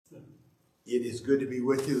It is good to be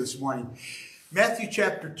with you this morning. Matthew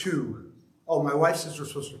chapter 2. Oh, my wife says we're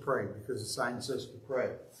supposed to pray because the sign says to pray.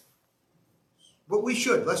 But we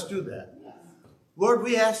should. Let's do that. Lord,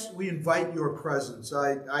 we invite your presence.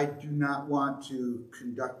 I do not want to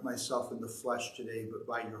conduct myself in the flesh today, but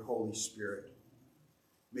by your Holy Spirit.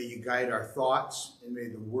 May you guide our thoughts, and may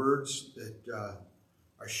the words that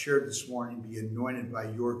are shared this morning be anointed by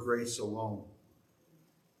your grace alone.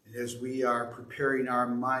 And as we are preparing our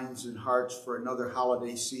minds and hearts for another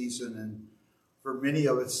holiday season, and for many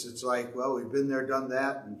of us, it's like, well, we've been there, done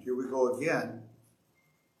that, and here we go again.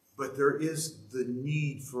 But there is the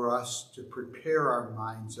need for us to prepare our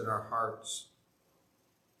minds and our hearts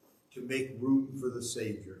to make room for the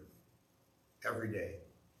Savior every day.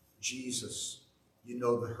 Jesus, you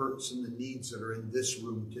know the hurts and the needs that are in this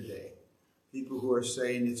room today. People who are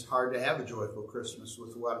saying it's hard to have a joyful Christmas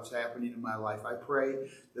with what's happening in my life. I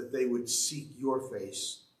pray that they would seek your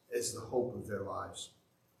face as the hope of their lives.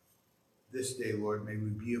 This day, Lord, may we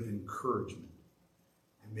be of encouragement.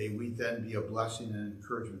 And may we then be a blessing and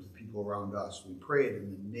encouragement to people around us. We pray it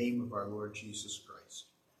in the name of our Lord Jesus Christ.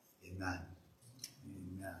 Amen.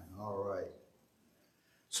 Amen. All right.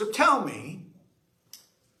 So tell me,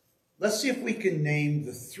 let's see if we can name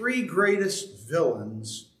the three greatest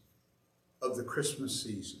villains of the Christmas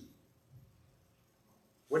season.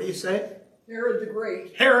 What do you say? Herod the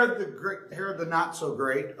Great. Herod the Great. Herod the not so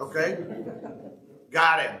great. Okay.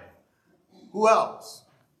 Got him. Who else?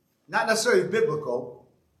 Not necessarily biblical.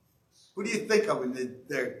 Who do you think of in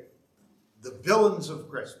the villains of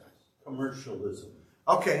Christmas? Commercialism.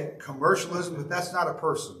 Okay, commercialism, but that's not a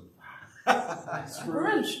person.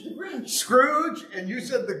 Scrooge, the Grinch. Scrooge, and you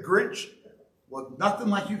said the Grinch. Well, nothing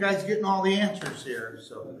like you guys getting all the answers here.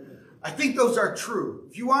 So I think those are true.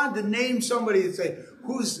 If you wanted to name somebody and say,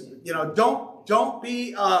 don't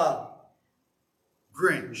be a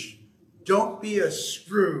Grinch. Don't be a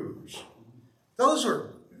Scrooge. Those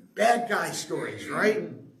are bad guy stories, right?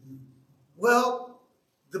 Well,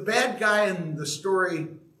 the bad guy in the story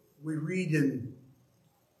we read in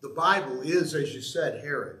the Bible is, as you said,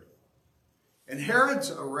 Herod. And Herod's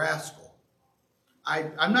a rascal.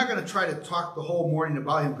 I'm not going to try to talk the whole morning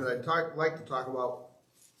about him because I'd like to talk about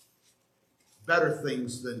better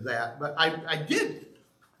things than that. But I did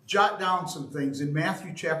jot down some things in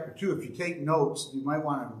Matthew chapter 2. If you take notes, you might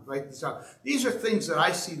want to write this out. These are things that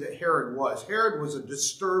I see that Herod was. Herod was a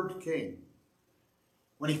disturbed king.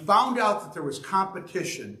 When he found out that there was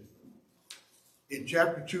competition, in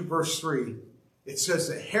chapter 2, verse 3, it says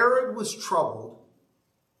that Herod was troubled.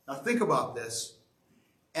 Now think about this.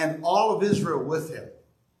 And all of Israel with him.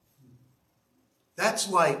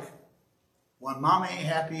 That's like when mama ain't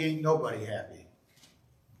happy, ain't nobody happy.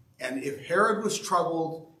 And if Herod was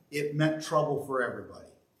troubled, it meant trouble for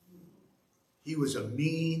everybody. He was a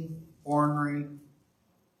mean, ornery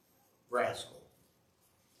rascal.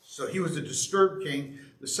 So he was a disturbed king.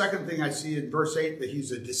 The second thing I see in verse 8, that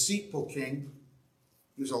he's a deceitful king.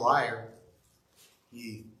 He was a liar.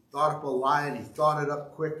 He thought up a lie and he thought it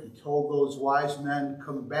up quick. He told those wise men,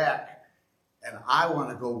 come back, and I want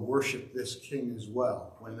to go worship this king as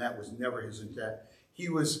well, when that was never his intent. He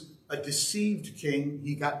was a deceived king.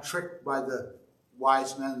 He got tricked by the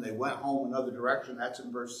wise men. They went home another direction. That's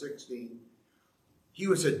in verse 16. He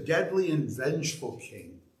was a deadly and vengeful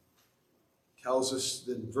king. Tells us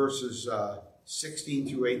in verses 16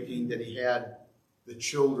 through 18 that he had the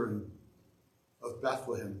children of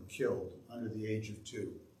Bethlehem killed under the age of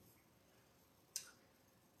 2.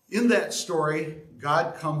 In that story,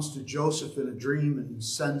 God comes to Joseph in a dream and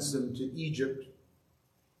sends them to Egypt.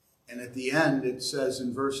 And at the end, it says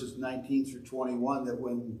in verses 19 through 21 that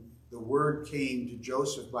when the word came to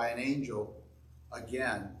Joseph by an angel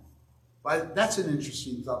again, that's an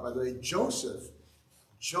interesting thought, by the way. Joseph,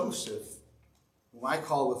 whom I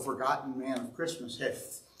call the forgotten man of Christmas, had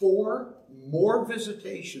 4 more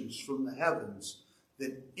visitations from the heavens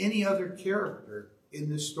than any other character in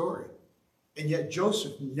this story. And yet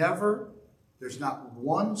Joseph there's not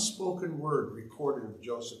one spoken word recorded of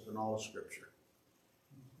Joseph in all of Scripture.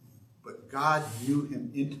 But God knew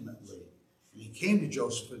him intimately. And he came to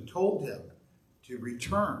Joseph and told him to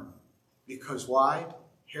return. Because why?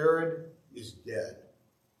 Herod is dead.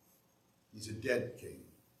 He's a dead king.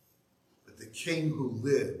 But the king who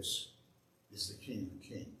lives is the King of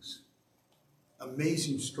Kings.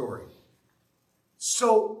 Amazing story.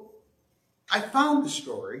 So I found a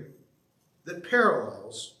story that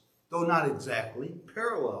parallels, though not exactly,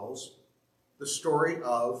 parallels the story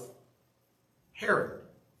of Herod.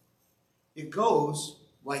 It goes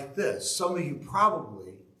like this. Some of you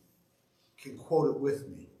probably can quote it with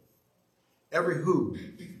me. Every who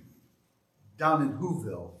down in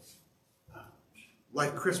Whoville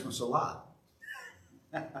liked Christmas a lot.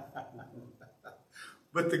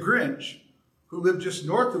 But the Grinch, who lived just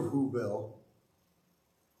north of Whoville,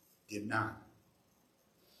 did not.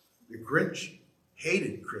 The Grinch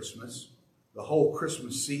hated Christmas, the whole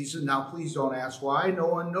Christmas season. Now, please don't ask why. No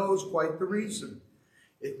one knows quite the reason.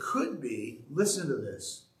 It could be, listen to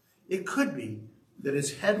this, it could be that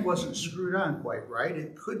his head wasn't screwed on quite right.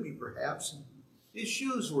 It could be perhaps his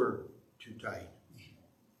shoes were too tight.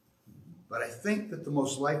 But I think that the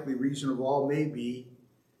most likely reason of all may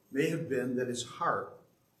have been that his heart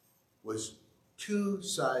was 2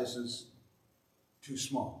 sizes too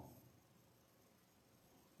small.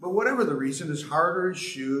 But whatever the reason, his heart or his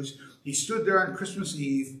shoes, he stood there on Christmas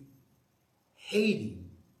Eve hating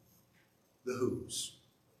the Whos.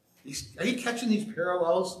 Are you catching these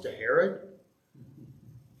parallels to Herod?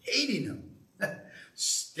 Hating him.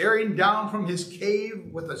 Staring down from his cave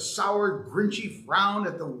with a sour, grinchy frown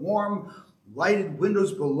at the warm, lighted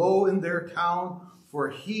windows below in their town, for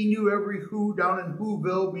he knew every Who down in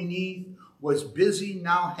Whoville beneath was busy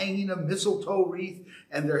now hanging a mistletoe wreath,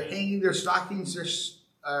 and they're hanging their stockings.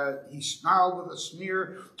 He snarled with a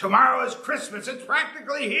sneer, "Tomorrow is Christmas, it's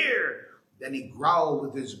practically here." Then he growled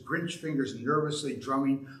with his Grinch fingers nervously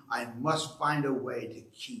drumming, "I must find a way to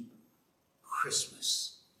keep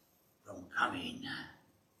Christmas from coming."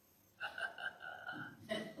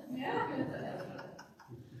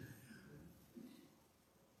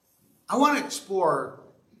 I want to explore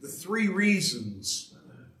the 3 reasons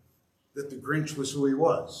that the Grinch was who he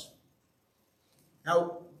was.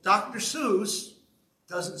 Now, Dr. Seuss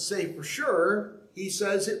doesn't say for sure. He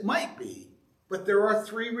says it might be. But there are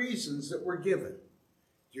 3 reasons that were given.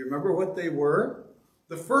 Do you remember what they were?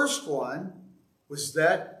 The first one was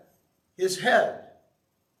that his head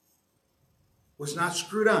was not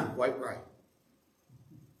screwed on quite right.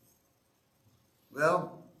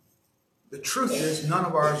 Well, the truth is none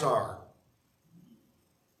of ours are.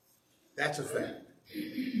 That's a fact.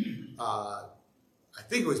 I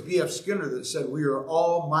think it was B.F. Skinner that said we are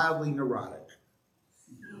all mildly neurotic.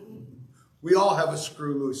 We all have a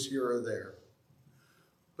screw loose here or there.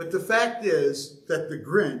 But the fact is that the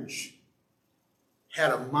Grinch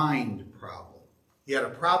had a mind problem. He had a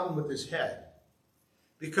problem with his head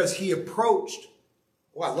because he approached,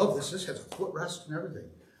 oh, I love this. This has a footrest and everything.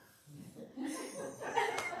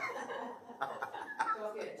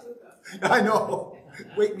 I know.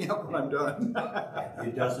 Wake me up when I'm done.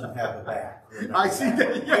 It doesn't have a back. I see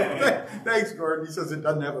that. Yeah. Thanks, Gordon. He says it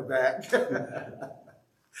doesn't have a back.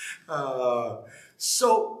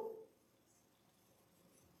 So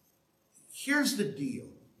here's the deal.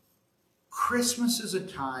 Christmas is a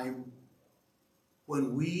time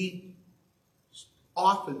when we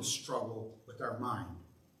often struggle with our mind.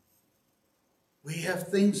 We have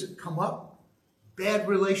things that come up. Bad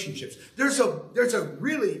relationships. There's a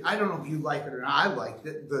really, I don't know if you like it or not, I liked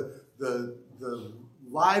it, the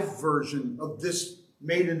live version of this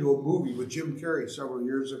made into a movie with Jim Carrey several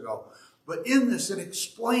years ago. But in this, it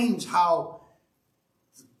explains how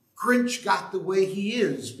Grinch got the way he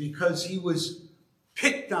is because he was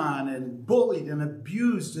picked on and bullied and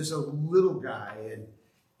abused as a little guy.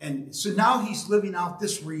 And so now he's living out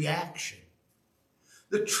this reaction.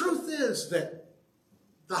 The truth is that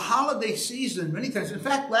the holiday season, many times, in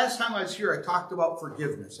fact, last time I was here, I talked about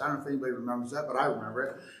forgiveness. I don't know if anybody remembers that, but I remember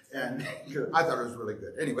it. And I thought it was really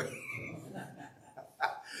good. Anyway.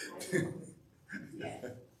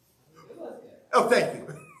 Oh, thank you.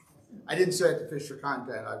 I didn't say it to fish for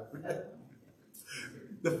content.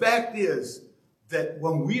 The fact is that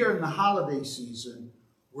when we are in the holiday season,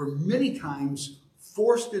 we're many times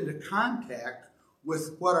forced into contact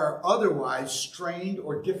with what are otherwise strained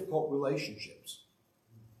or difficult relationships.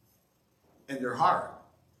 And they're hard.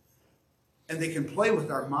 And they can play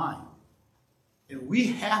with our mind. And we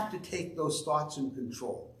have to take those thoughts in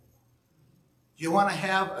control. Do you want to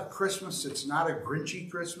have a Christmas that's not a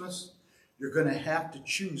Grinchy Christmas? You're going to have to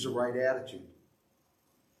choose the right attitude.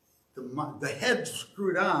 The head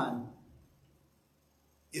screwed on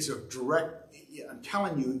is a direct, I'm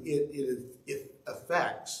telling you, it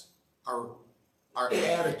affects our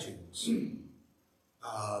attitudes.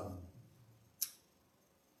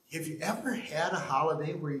 Have you ever had a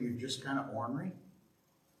holiday where you're just kind of ornery?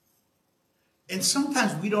 And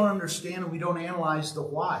sometimes we don't understand and we don't analyze the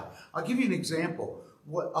why. I'll give you an example.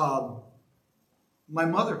 My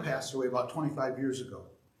mother passed away about 25 years ago.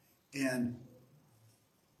 And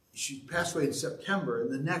she passed away in September.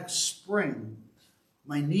 And the next spring,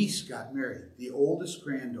 my niece got married, the oldest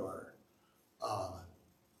granddaughter.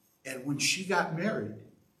 And when she got married,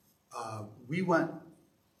 we went,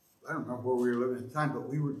 I don't remember where we were living at the time,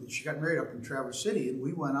 but she got married up in Traverse City, and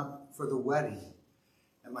we went up for the wedding.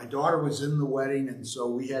 And my daughter was in the wedding, and so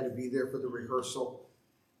we had to be there for the rehearsal.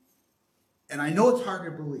 And I know it's hard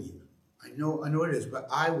to believe. I know it is, but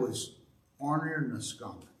I was ornery than a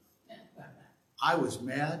skunk. I was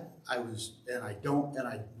mad. I was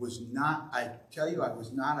not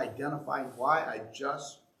identifying why.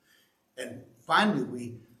 And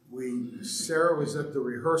finally Sarah was at the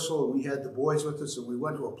rehearsal, and we had the boys with us, and we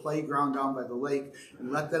went to a playground down by the lake and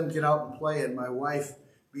let them get out and play. And my wife,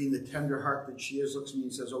 being the tender heart that she is, looks at me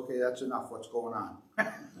and says, "Okay, that's enough. What's going on?"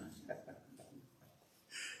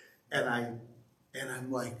 and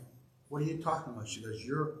I'm like, "What are you talking about?" She goes,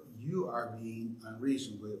 "You are being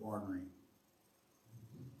unreasonably ornery."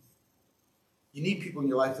 You need people in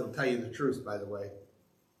your life that'll tell you the truth, by the way.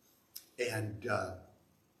 And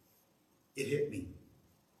it hit me.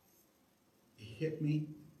 It hit me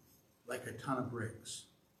like a ton of bricks.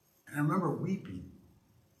 And I remember weeping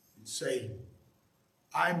and saying,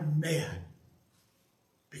 "I'm mad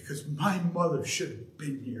because my mother should have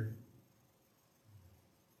been here.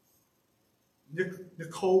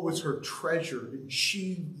 Nicole was her treasure, and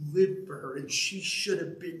she lived for her, and she should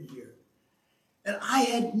have been here. And I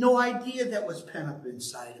had no idea that was pent up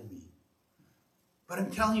inside of me. But I'm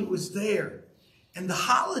telling you, it was there. And the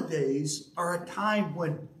holidays are a time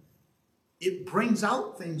when it brings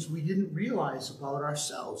out things we didn't realize about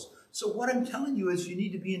ourselves. So what I'm telling you is you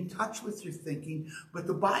need to be in touch with your thinking. But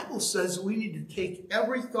the Bible says we need to take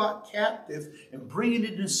every thought captive and bring it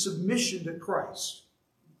into submission to Christ.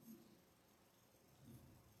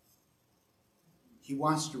 He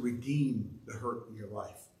wants to redeem the hurt in your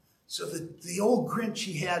life. So the old Grinch,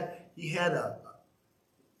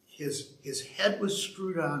 his head was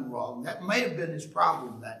screwed on wrong. That might have been his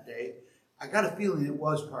problem that day. I got a feeling it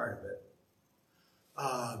was part of it.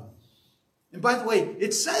 And by the way,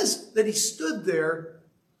 it says that he stood there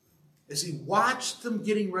as he watched them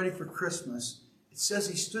getting ready for Christmas. It says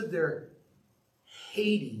he stood there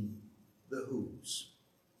hating the Who's.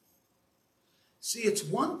 See, it's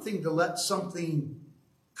one thing to let something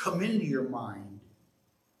come into your mind.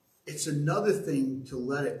 It's another thing to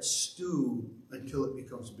let it stew until it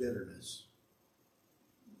becomes bitterness.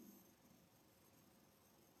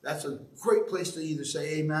 That's a great place to either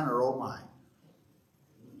say amen or oh my.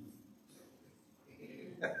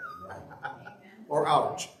 Or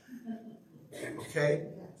ouch. Okay?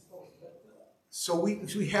 So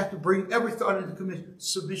we have to bring every thought into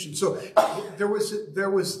submission. So there was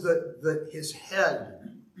his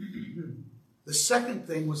head. The second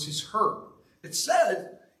thing was his hurt. It says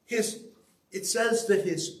that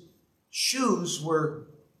his shoes were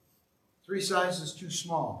 3 sizes too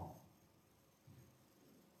small.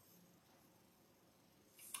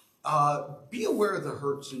 Be aware of the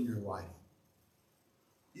hurts in your life.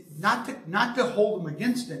 Not to hold them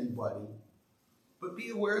against anybody, but be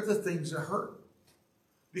aware of the things that hurt.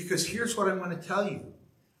 Because here's what I'm going to tell you.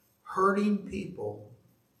 Hurting people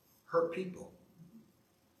hurt people.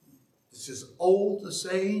 This is old, the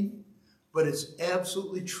saying, but it's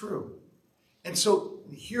absolutely true. And so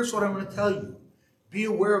here's what I'm going to tell you. Be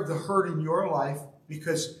aware of the hurt in your life,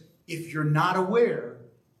 because if you're not aware,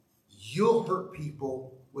 you'll hurt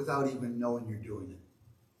people without even knowing you're doing it.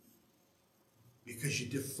 Because you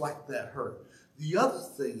deflect that hurt. The other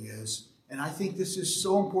thing is, and I think this is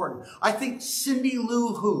so important, I think Cindy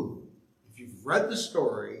Lou Who, if you've read the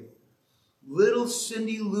story, little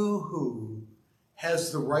Cindy Lou Who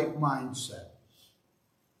has the right mindset.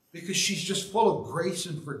 Because she's just full of grace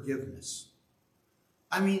and forgiveness.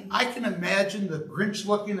 I mean, I can imagine the Grinch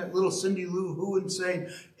looking at little Cindy Lou Who and saying,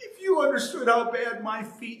 "If you understood how bad my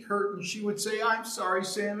feet hurt," and she would say, "I'm sorry,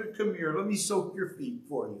 Santa, come here, let me soak your feet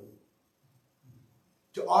for you."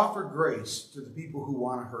 To offer grace to the people who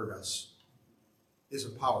want to hurt us is a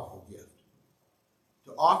powerful gift.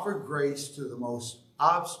 To offer grace to the most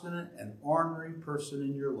obstinate and ornery person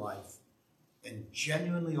in your life and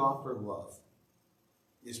genuinely offer love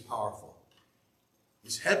is powerful.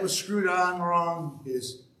 His head was screwed on wrong.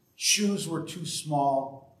 His shoes were too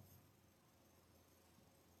small.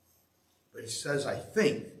 But he says, I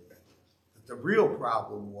think that the real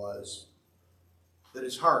problem was that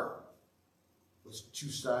his heart was 2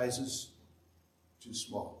 sizes too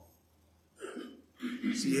small.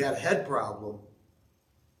 See, he had a head problem.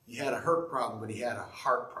 He had a hurt problem, but he had a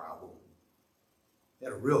heart problem. He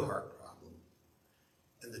had a real heart problem.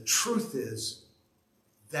 And the truth is,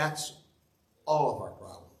 that's all of our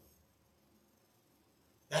problem.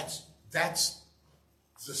 That's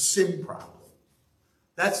the sin problem.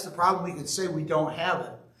 That's the problem we can say we don't have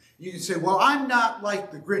it. You can say, well, I'm not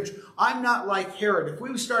like the Grinch. I'm not like Herod. If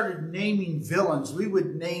we started naming villains, we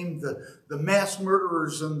would name the mass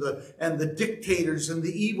murderers and the dictators and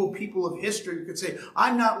the evil people of history. You could say,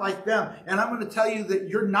 I'm not like them. And I'm going to tell you that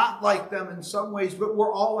you're not like them in some ways, but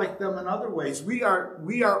we're all like them in other ways. We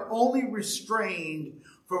are only restrained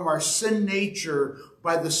from our sin nature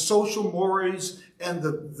by the social mores and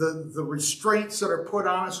the restraints that are put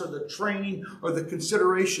on us, or the training or the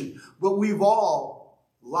consideration. But we've all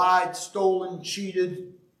lied, stolen,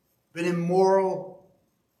 cheated, been immoral,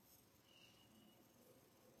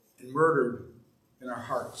 and murdered in our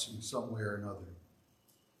hearts in some way or another.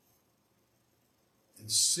 And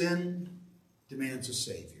sin demands a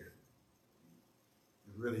Savior.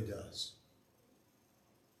 It really does.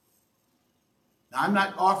 Now, I'm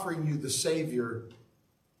not offering you the Savior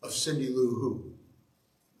of Cindy Lou Who.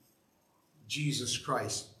 Jesus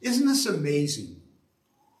Christ. Isn't this amazing?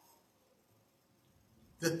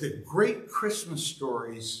 That the great Christmas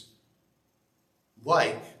stories,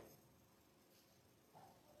 like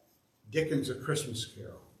Dickens' A Christmas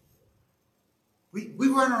Carol, we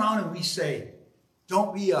run around and we say,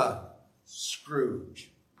 don't be a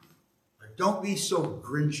Scrooge, or don't be so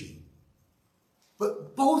Grinchy.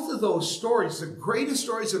 But both of those stories, the greatest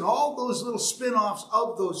stories and all those little spin-offs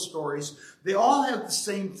of those stories, they all have the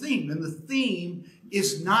same theme. And the theme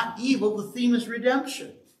is not evil, the theme is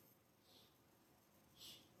redemption.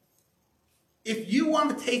 If you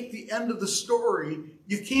want to take the end of the story,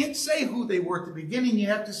 you can't say who they were at the beginning. You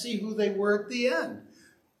have to see who they were at the end.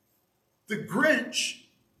 The Grinch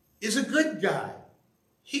is a good guy.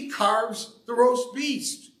 He carves the roast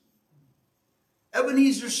beast.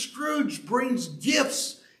 Ebenezer Scrooge brings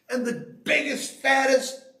gifts and the biggest,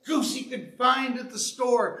 fattest goose he could find at the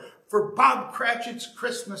store for Bob Cratchit's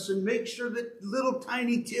Christmas, and make sure that little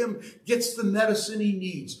tiny Tim gets the medicine he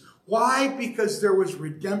needs. Why? Because there was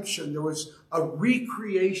redemption. There was a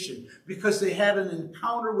recreation. Because they had an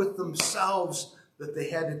encounter with themselves that they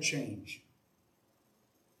had to change.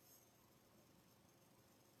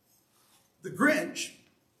 The Grinch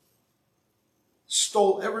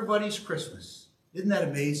stole everybody's Christmas. Isn't that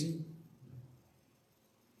amazing?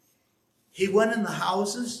 He went in the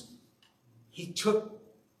houses. He took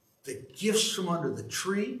the gifts from under the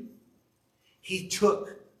tree. He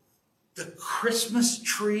took the Christmas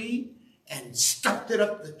tree and stuffed it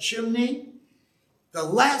up the chimney. The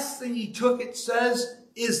last thing he took, it says,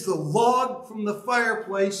 is the log from the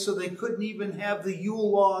fireplace, so they couldn't even have the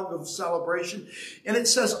Yule log of celebration. And it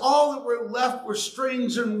says all that were left were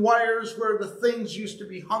strings and wires where the things used to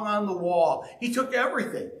be hung on the wall. He took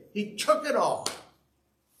everything. He took it all.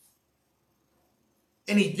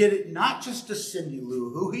 And he did it not just to Cindy Lou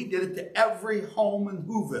Who, he did it to every home in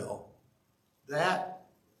Whoville. That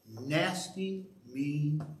nasty,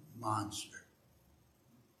 mean monster.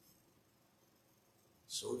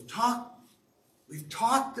 So we've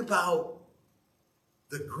talked about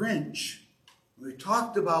the Grinch. We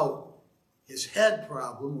talked about his head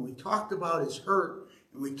problem. And we talked about his hurt.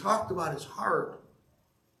 And we talked about his heart.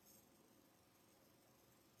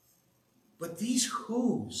 But these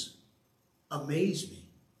Whos amaze me.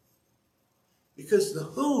 Because the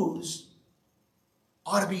Whos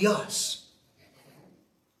ought to be us.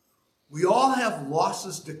 We all have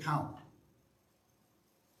losses to count.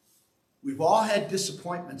 We've all had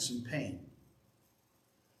disappointments and pain.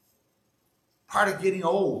 Part of getting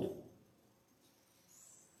old.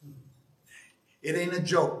 It ain't a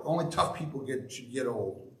joke. Only tough people should get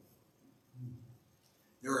old.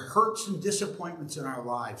 There are hurts and disappointments in our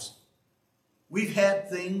lives. We've had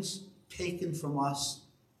things taken from us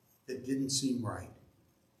that didn't seem right.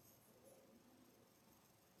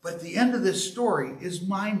 But the end of this story is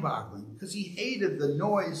mind-boggling because he hated the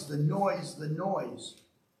noise, the noise, the noise.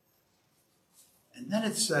 And then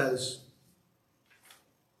it says,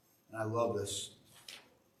 and I love this,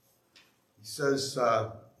 he says, I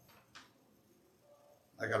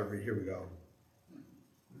got to read, here we go.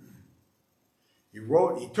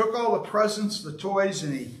 He took all the presents, the toys,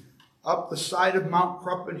 and he, up the side of Mount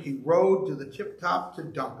Crumpet, he rode to the tip-top to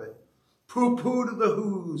dump it. Pooh-pooh to the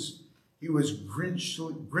Whos. He was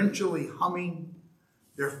grinchily humming.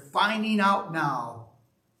 They're finding out now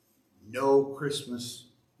no Christmas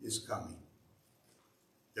is coming.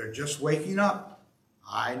 They're just waking up.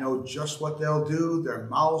 I know just what they'll do. Their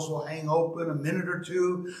mouths will hang open a minute or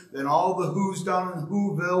two. Then all the Whos down in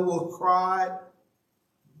Whoville will cry,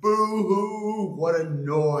 boo-hoo, what a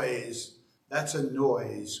noise. That's a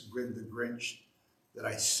noise, grinned the Grinch, that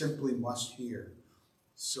I simply must hear.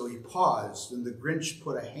 So he paused, and the Grinch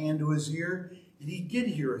put a hand to his ear, and he did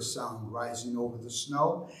hear a sound rising over the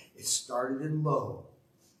snow. It started in low,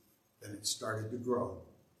 then it started to grow.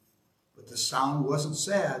 But the sound wasn't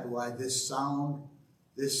sad. Why, this sound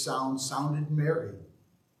sounded merry.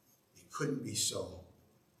 It couldn't be so.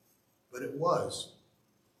 But it was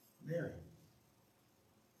merry.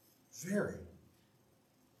 Very.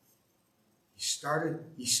 He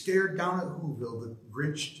stared down at Whoville. The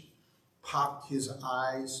Grinch popped his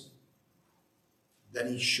eyes. Then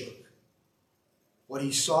he shook. What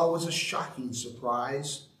he saw was a shocking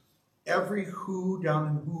surprise. Every Who down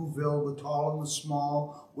in Whoville, the tall and the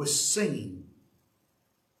small, was singing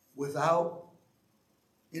without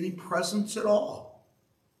any presents at all.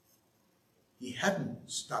 He hadn't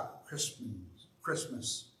stopped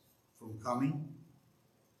Christmas from coming.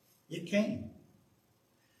 It came.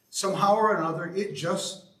 Somehow or another, it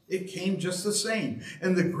came just the same.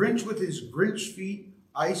 And the Grinch, with his Grinch feet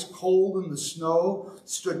ice cold in the snow,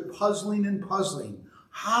 stood puzzling and puzzling.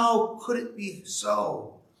 How could it be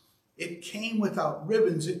so? It came without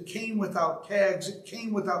ribbons. It came without tags. It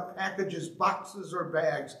came without packages, boxes, or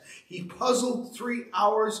bags. He puzzled 3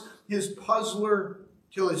 hours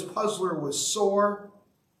till his puzzler was sore.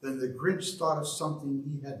 Then the Grinch thought of something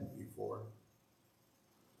he hadn't before.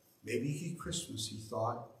 Maybe Christmas, he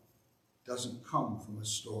thought, doesn't come from a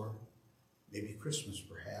store. Maybe Christmas,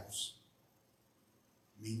 perhaps,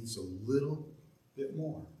 means a little bit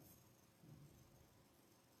more.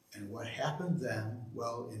 And what happened then,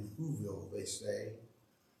 well, in Whoville, they say,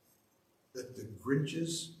 that the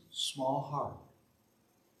Grinch's small heart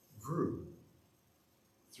grew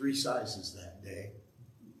 3 sizes that day.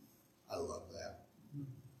 I love that.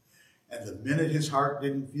 And the minute his heart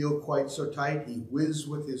didn't feel quite so tight, he whizzed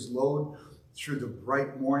with his load through the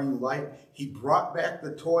bright morning light. He brought back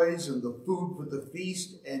the toys and the food for the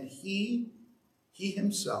feast, and he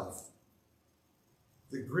himself,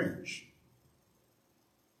 the Grinch,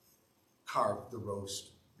 carved the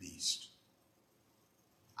roast beast.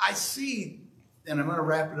 I see, and I'm going to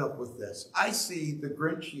wrap it up with this, I see the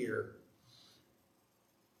Grinch here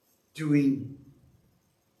being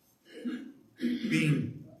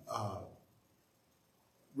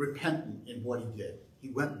repentant in what he did. He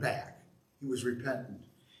went back. He was repentant.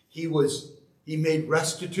 He made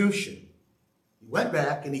restitution. He went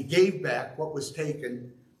back and he gave back what was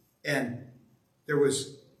taken, and there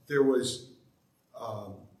was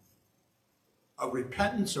a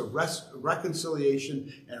repentance, a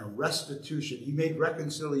reconciliation, and a restitution. He made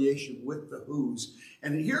reconciliation with the Who's.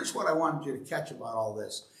 And here's what I wanted you to catch about all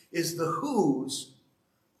this, is the Who's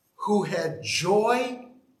who had joy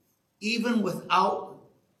even without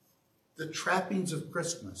the trappings of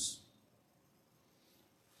Christmas.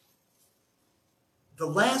 The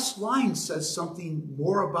last line says something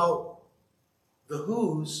more about the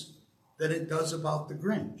Who's than it does about the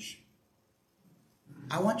Grinch.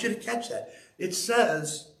 I want you to catch that. It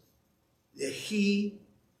says that he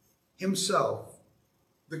himself,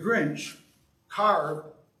 the Grinch, carved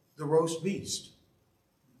the roast beast.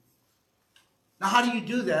 Now, how do you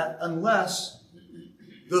do that unless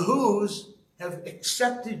the Who's have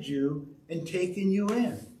accepted you and taken you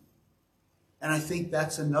in? And I think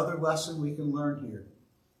that's another lesson we can learn here,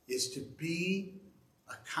 is to be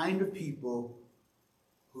a kind of people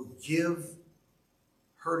who give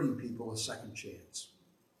hurting people a second chance,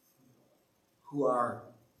 who are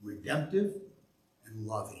redemptive and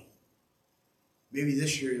loving. Maybe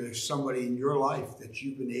this year there's somebody in your life that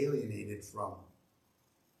you've been alienated from.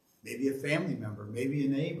 Maybe a family member, maybe a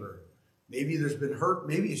neighbor. Maybe there's been hurt,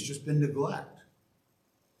 maybe it's just been neglect.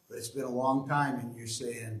 But it's been a long time and you're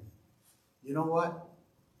saying, you know what?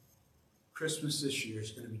 Christmas this year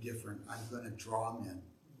is going to be different. I'm going to draw them in.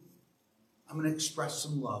 I'm going to express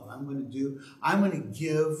some love. I'm going to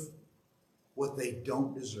give what they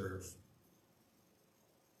don't deserve,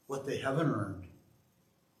 what they haven't earned,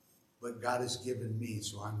 but God has given me,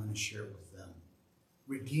 so I'm going to share it with them.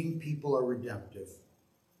 Redeemed people are redemptive.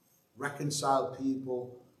 Reconciled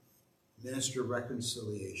people minister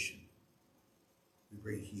reconciliation. We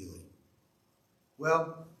bring healing.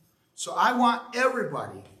 Well, so I want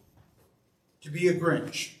everybody to be a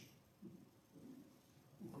Grinch.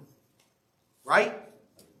 Right?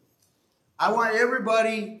 I want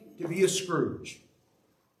everybody to be a Scrooge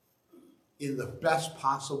in the best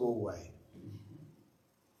possible way.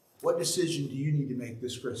 What decision do you need to make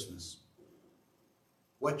this Christmas?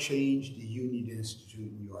 What change do you need to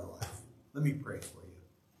institute in your life? Let me pray for you.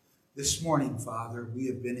 This morning, Father, we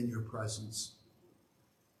have been in your presence.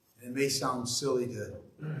 And it may sound silly to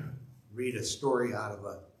read a story out of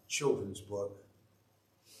a children's book,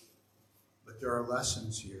 but there are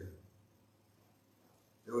lessons here.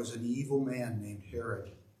 There was an evil man named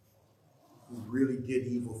Herod who really did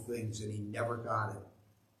evil things, and he never got it.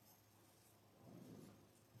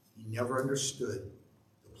 He never understood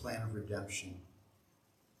the plan of redemption.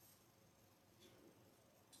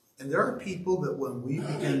 And there are people that when we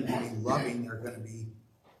begin to be loving, are going to be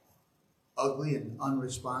ugly and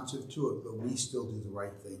unresponsive to it, but we still do the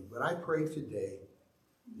right thing. But I pray today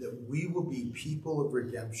that we will be people of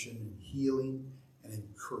redemption and healing and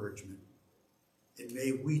encouragement. And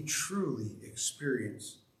may we truly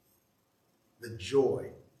experience the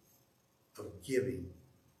joy of giving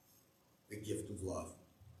the gift of love.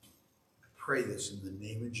 I pray this in the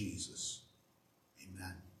name of Jesus.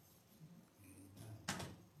 Amen. Amen.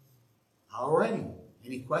 All righty.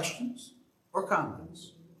 Any questions or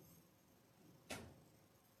comments?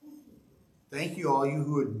 Thank you, all you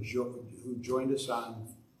who joined us on,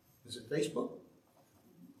 is it Facebook?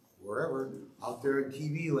 Wherever, out there in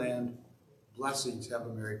TV land. Blessings. Have a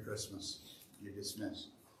Merry Christmas. You're dismissed.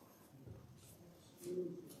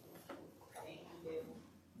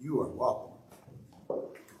 You are welcome.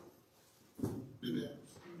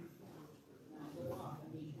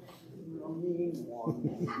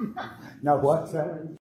 Now what's that?